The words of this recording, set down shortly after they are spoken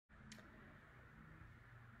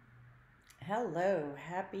Hello,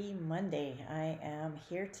 happy Monday. I am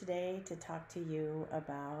here today to talk to you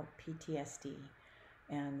about PTSD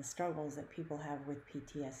and the struggles that people have with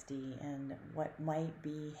PTSD and what might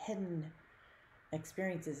be hidden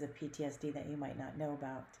experiences of PTSD that you might not know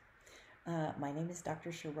about. My name is Dr.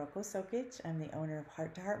 Shiroko Sokic. I'm the owner of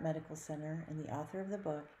Heart to Heart Medical Center and the author of the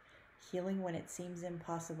book, Healing When It Seems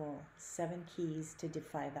Impossible, 7 Keys to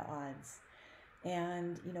Defy the Odds.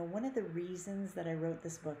 And, one of the reasons that I wrote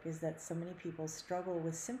this book is that so many people struggle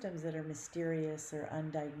with symptoms that are mysterious or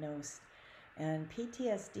undiagnosed. And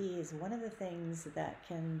PTSD is one of the things that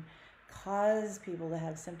can cause people to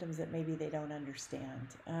have symptoms that maybe they don't understand.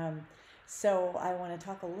 So I want to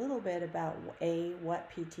talk a little bit about A, what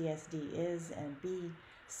PTSD is, and B,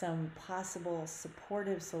 some possible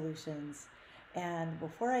supportive solutions. And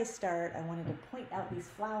before I start, I wanted to point out these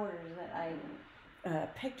flowers that I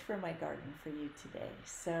picked from my garden for you today.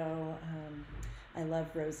 So I love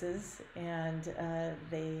roses, and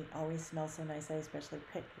they always smell so nice. I especially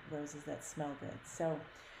pick roses that smell good. So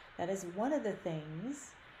that is one of the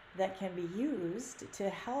things that can be used to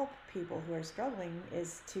help people who are struggling,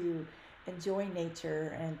 is to enjoy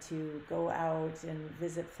nature and to go out and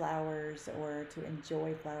visit flowers or to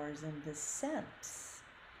enjoy flowers. And the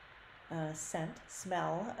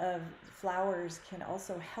smell of flowers can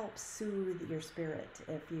also help soothe your spirit.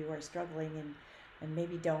 If you are struggling and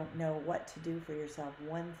maybe don't know what to do for yourself,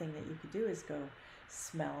 one thing that you could do is go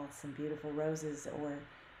smell some beautiful roses,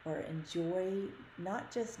 or enjoy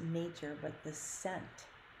not just nature but the scent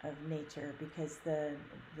of nature, because the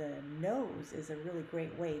nose is a really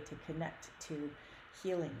great way to connect to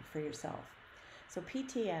healing for yourself. So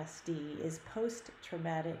PTSD is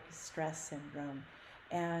post-traumatic stress syndrome.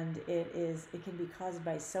 And it can be caused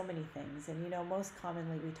by so many things. And most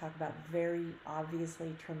commonly we talk about very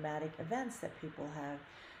obviously traumatic events that people have,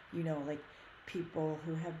 like people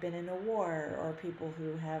who have been in a war, or people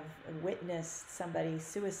who have witnessed somebody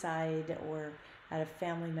suicide, or had a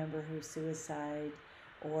family member who's suicide,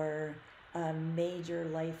 or a major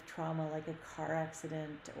life trauma like a car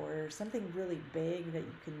accident or something really big that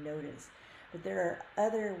you can notice. But there are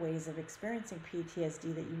other ways of experiencing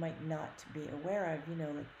PTSD that you might not be aware of,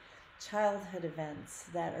 like childhood events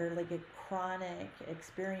that are like a chronic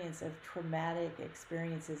experience of traumatic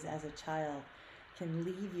experiences as a child can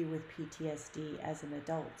leave you with PTSD as an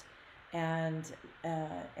adult. And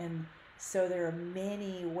so there are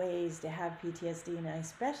many ways to have PTSD, and I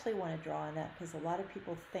especially want to draw on that because a lot of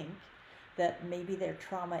people think that maybe their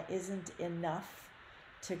trauma isn't enough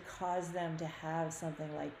to cause them to have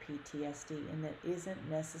something like PTSD, and that isn't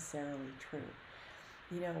necessarily true.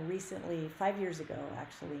 Recently, 5 years ago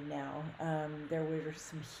actually now, there were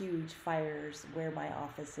some huge fires where my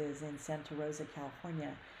office is in Santa Rosa,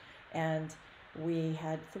 California, and we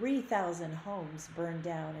had 3,000 homes burned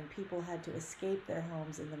down, and people had to escape their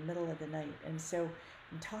homes in the middle of the night. And so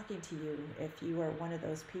I'm talking to you, if you are one of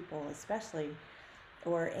those people especially,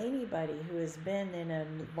 or anybody who has been in a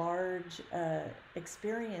large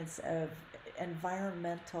experience of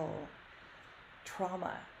environmental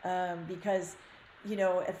trauma, because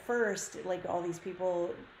at first, like, all these people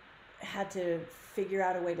had to figure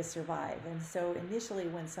out a way to survive. And so initially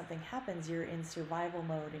when something happens, you're in survival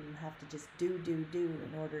mode and you have to just do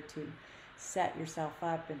in order to set yourself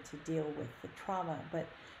up and to deal with the trauma. But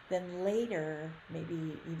then later,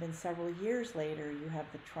 maybe even several years later, you have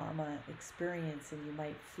the trauma experience, and you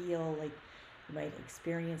might feel like you might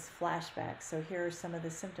experience flashbacks. So here are some of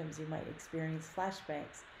the symptoms. You might experience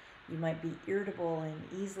flashbacks. You might be irritable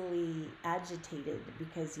and easily agitated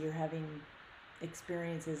because you're having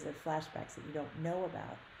experiences of flashbacks that you don't know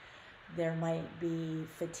about. There might be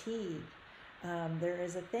fatigue. There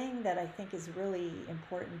is a thing that I think is really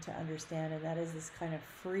important to understand, and that is this kind of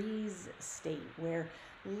freeze state where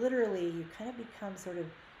literally you kind of become sort of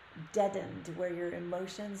deadened, where your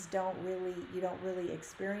emotions you don't really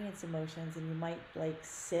experience emotions, and you might like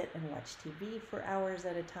sit and watch TV for hours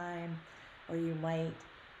at a time, or you might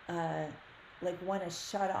like want to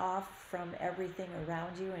shut off from everything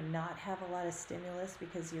around you and not have a lot of stimulus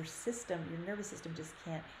because your nervous system just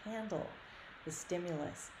can't handle the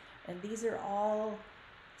stimulus. And these are all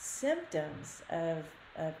symptoms of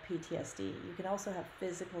PTSD. You can also have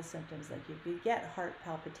physical symptoms, like you could get heart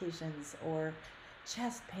palpitations or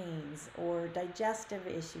chest pains or digestive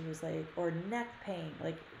issues, or neck pain.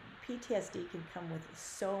 Like, PTSD can come with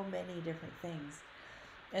so many different things.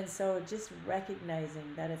 And so just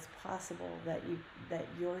recognizing that it's possible that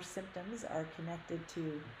your symptoms are connected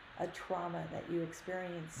to a trauma that you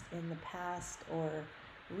experienced in the past or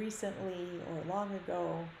recently or long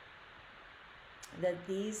ago, that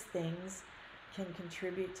these things can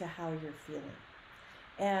contribute to how you're feeling.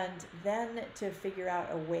 and then to figure out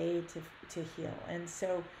a way to heal. And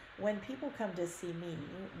so when people come to see me,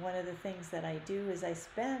 one of the things that I do is I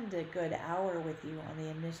spend a good hour with you on the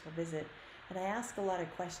initial visit, and I ask a lot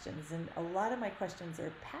of questions. And a lot of my questions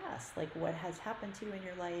are past, like what has happened to you in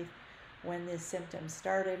your life, when this symptom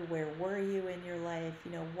started, where were you in your life,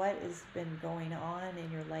 what has been going on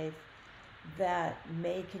in your life that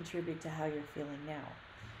may contribute to how you're feeling now.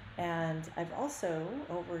 And I've also,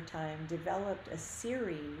 over time, developed a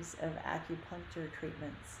series of acupuncture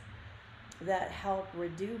treatments that help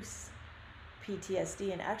reduce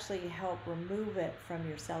PTSD and actually help remove it from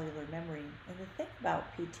your cellular memory. And the thing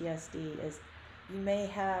about PTSD is you may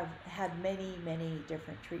have had many, many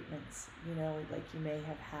different treatments. Like you may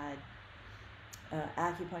have had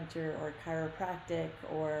acupuncture or chiropractic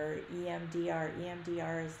or EMDR.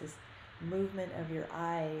 EMDR is this movement of your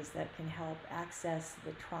eyes that can help access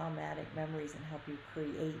the traumatic memories and help you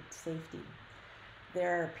create safety.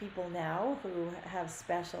 There are people now who have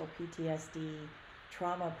special PTSD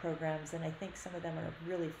trauma programs, and I think some of them are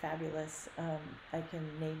really fabulous. I can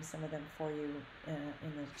name some of them for you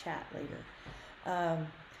in the chat later.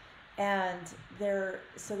 And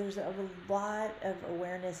there's a lot of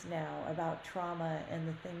awareness now about trauma and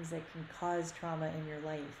the things that can cause trauma in your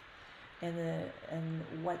life, and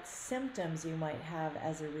what symptoms you might have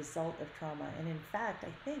as a result of trauma. And in fact,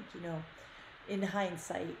 I think, in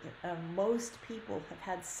hindsight, most people have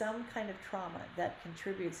had some kind of trauma that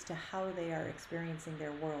contributes to how they are experiencing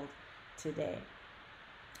their world today.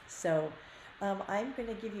 So I'm going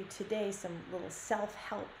to give you today some little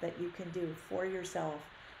self-help that you can do for yourself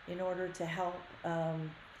in order to help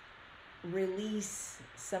release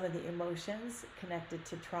some of the emotions connected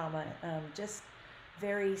to trauma. Just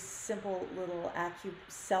very simple little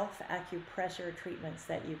self-acupressure treatments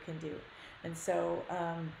that you can do. And so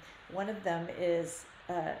one of them is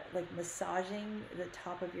like massaging the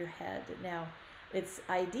top of your head. Now, it's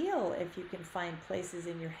ideal if you can find places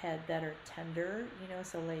in your head that are tender,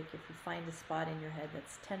 so like if you find a spot in your head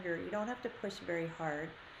that's tender, you don't have to push very hard.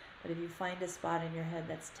 But if you find a spot in your head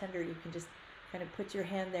that's tender, you can just kind of put your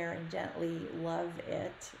hand there and gently love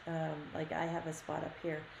it. Like I have a spot up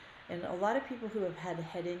here. And a lot of people who have had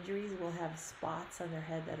head injuries will have spots on their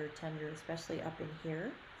head that are tender, especially up in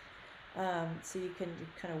here. So you can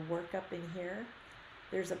kind of work up in here.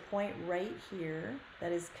 There's a point right here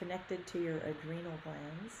that is connected to your adrenal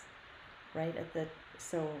glands, right at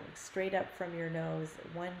so straight up from your nose,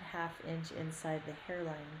 1/2 inch inside the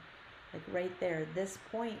hairline. Like right there, this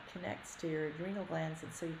point connects to your adrenal glands,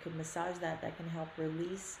 and so you can massage that. That can help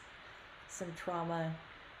release some trauma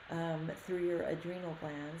through your adrenal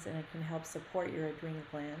glands, and it can help support your adrenal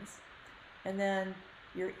glands. And then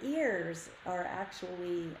your ears are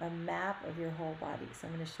actually a map of your whole body. So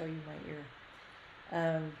I'm going to show you my ear.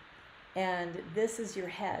 And this is your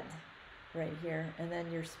head right here, and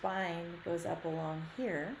then your spine goes up along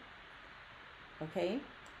here. Okay?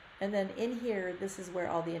 And then in here, this is where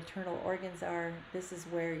all the internal organs are. This is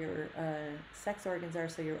where your sex organs are,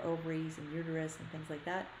 so your ovaries and uterus and things like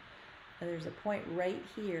that. And there's a point right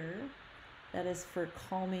here that is for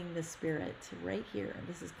calming the spirit, right here.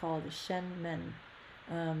 This is called Shen Men,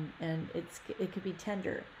 and it could be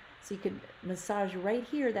tender. So you could massage right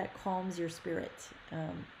here that calms your spirit,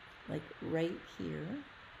 like right here,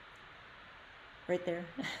 right there.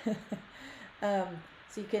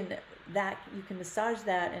 So you can massage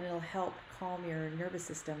that, and it'll help calm your nervous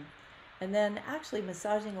system. And then actually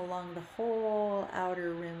massaging along the whole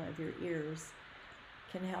outer rim of your ears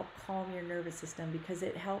can help calm your nervous system, because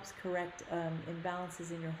it helps correct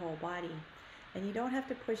imbalances in your whole body. And you don't have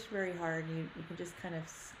to push very hard. You can just kind of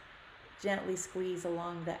gently squeeze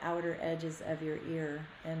along the outer edges of your ear.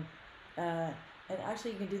 And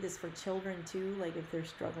actually you can do this for children too. Like if they're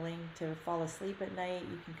struggling to fall asleep at night,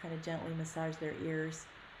 you can kind of gently massage their ears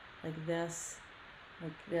like this,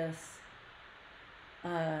 like this.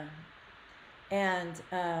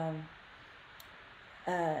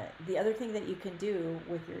 The other thing that you can do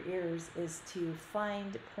with your ears is to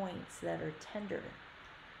find points that are tender,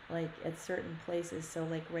 like at certain places. So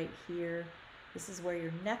like right here, this is where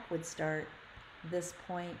your neck would start. This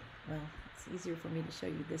point, well, it's easier for me to show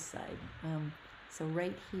you this side. So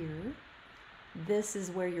right here, this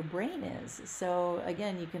is where your brain is. So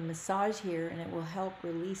again, you can massage here, and it will help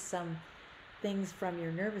release some things from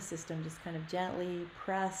your nervous system. Just kind of gently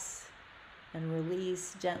press and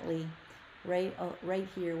release gently right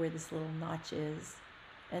here where this little notch is.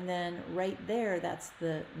 And then right there, that's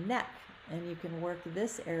the neck. And you can work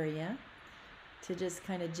this area to just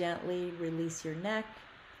kind of gently release your neck,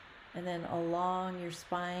 and then along your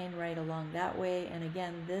spine, right along that way. And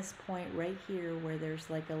again, this point right here where there's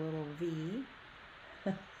like a little V,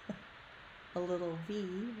 a little V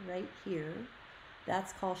right here.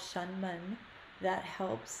 That's called Shanman. That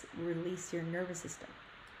helps release your nervous system,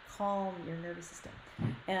 calm your nervous system.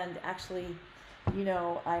 And actually, you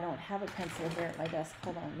know, I don't have a pencil here at my desk.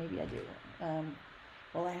 Hold on, maybe I do.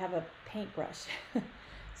 Well, I have a paintbrush.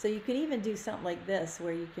 So you could even do something like this,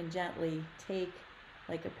 where you can gently take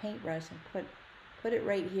like a paintbrush and put it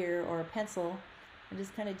right here, or a pencil, and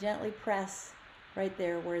just kind of gently press right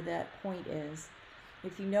there where that point is.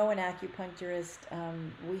 If you know an acupuncturist,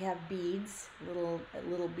 we have beads,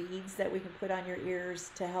 little beads that we can put on your ears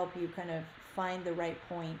to help you kind of find the right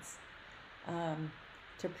points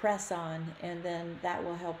to press on, and then that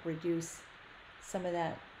will help reduce some of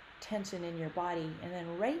that tension in your body. And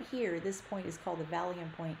then right here, this point is called the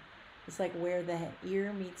Valium point. It's like where the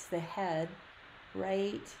ear meets the head,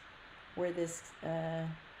 right where this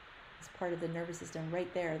is part of the nervous system,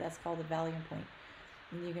 right there. That's called the Valium point.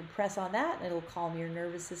 And you can press on that and it'll calm your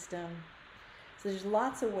nervous system. So there's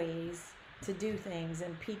lots of ways to do things,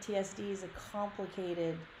 and PTSD is a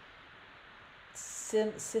complicated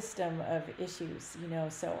system of issues, you know.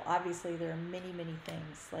 So obviously there are many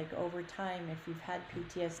things. Like over time, if you've had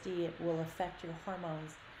PTSD, it will affect your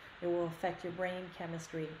hormones, it will affect your brain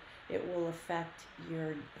chemistry, it will affect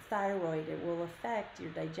your thyroid, it will affect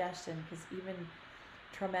your digestion, because even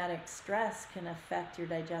traumatic stress can affect your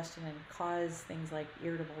digestion and cause things like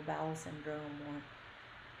irritable bowel syndrome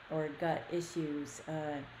or gut issues.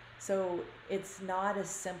 So it's not a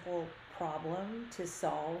simple problem to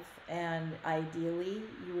solve, and ideally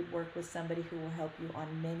you would work with somebody who will help you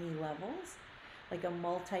on many levels, like a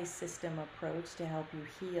multi-system approach to help you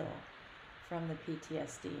heal from the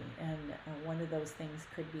PTSD. And one of those things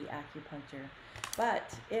could be acupuncture.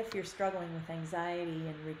 But if you're struggling with anxiety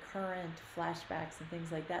and recurrent flashbacks and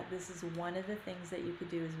things like that, this is one of the things that you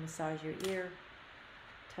could do, is massage your ear,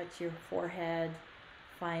 touch your forehead,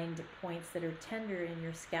 find points that are tender in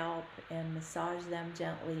your scalp and massage them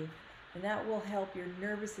gently. And that will help your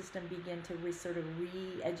nervous system begin to sort of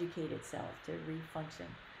re-educate itself, to refunction.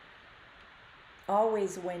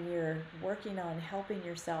 Always when you're working on helping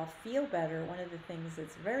yourself feel better, one of the things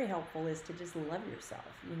that's very helpful is to just love yourself,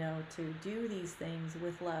 you know, to do these things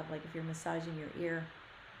with love. Like if you're massaging your ear,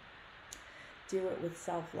 do it with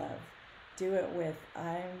self-love. Do it with,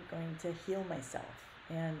 I'm going to heal myself,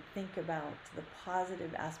 and think about the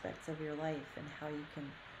positive aspects of your life and how you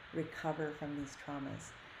can recover from these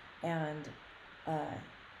traumas. And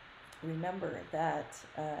remember that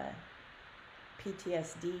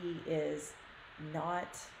PTSD is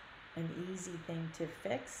not an easy thing to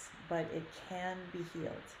fix, but it can be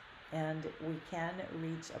healed, and we can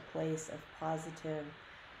reach a place of positive,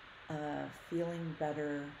 feeling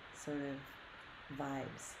better sort of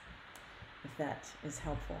vibes, if that is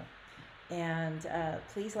helpful. And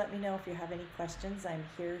please let me know if you have any questions. I'm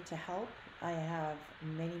here to help. I have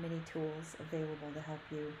many tools available to help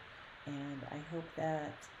you, and I hope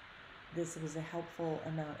that this was a helpful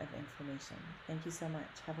amount of information. Thank you so much.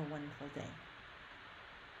 Have a wonderful day.